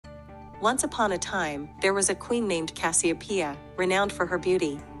Once upon a time, there was a queen named Cassiopeia, renowned for her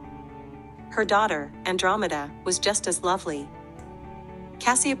beauty. Her daughter, Andromeda, was just as lovely.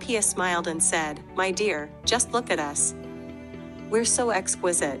 Cassiopeia smiled and said, "My dear, just look at us. We're so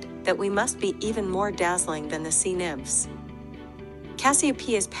exquisite that we must be even more dazzling than the sea nymphs."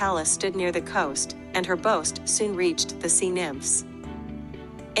 Cassiopeia's palace stood near the coast, and her boast soon reached the sea nymphs.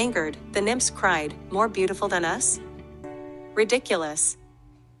 Angered, the nymphs cried, "More beautiful than us? Ridiculous!"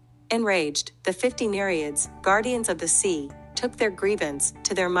 Enraged, the 50 Nereids, guardians of the sea, took their grievance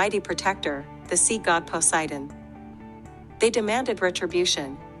to their mighty protector, the sea god Poseidon. They demanded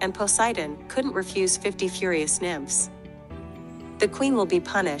retribution, and Poseidon couldn't refuse 50 furious nymphs. "The queen will be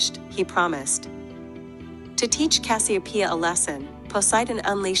punished," he promised. To teach Cassiopeia a lesson, Poseidon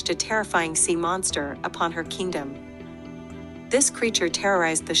unleashed a terrifying sea monster upon her kingdom. This creature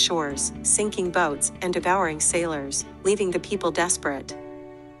terrorized the shores, sinking boats and devouring sailors, leaving the people desperate.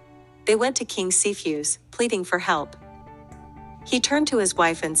 They went to King Cepheus, pleading for help. He turned to his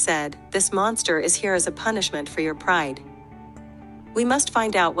wife and said, "This monster is here as a punishment for your pride. We must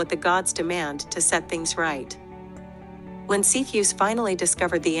find out what the gods demand to set things right." When Cepheus finally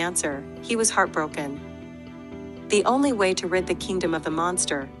discovered the answer, he was heartbroken. The only way to rid the kingdom of the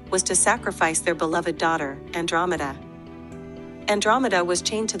monster was to sacrifice their beloved daughter, Andromeda. Andromeda was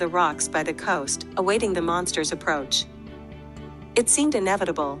chained to the rocks by the coast, awaiting the monster's approach. It seemed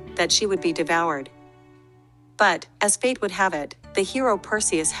inevitable that she would be devoured. But, as fate would have it, the hero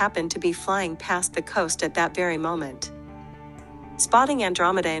Perseus happened to be flying past the coast at that very moment. Spotting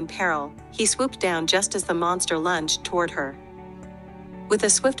Andromeda in peril, he swooped down just as the monster lunged toward her. With a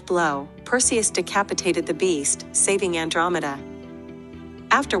swift blow, Perseus decapitated the beast, saving Andromeda.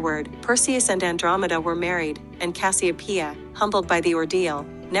 Afterward, Perseus and Andromeda were married, and Cassiopeia, humbled by the ordeal,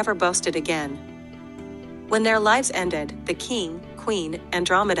 never boasted again. When their lives ended, the king, queen,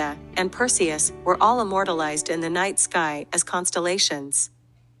 Andromeda, and Perseus were all immortalized in the night sky as constellations.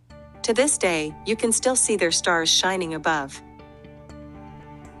 To this day, you can still see their stars shining above.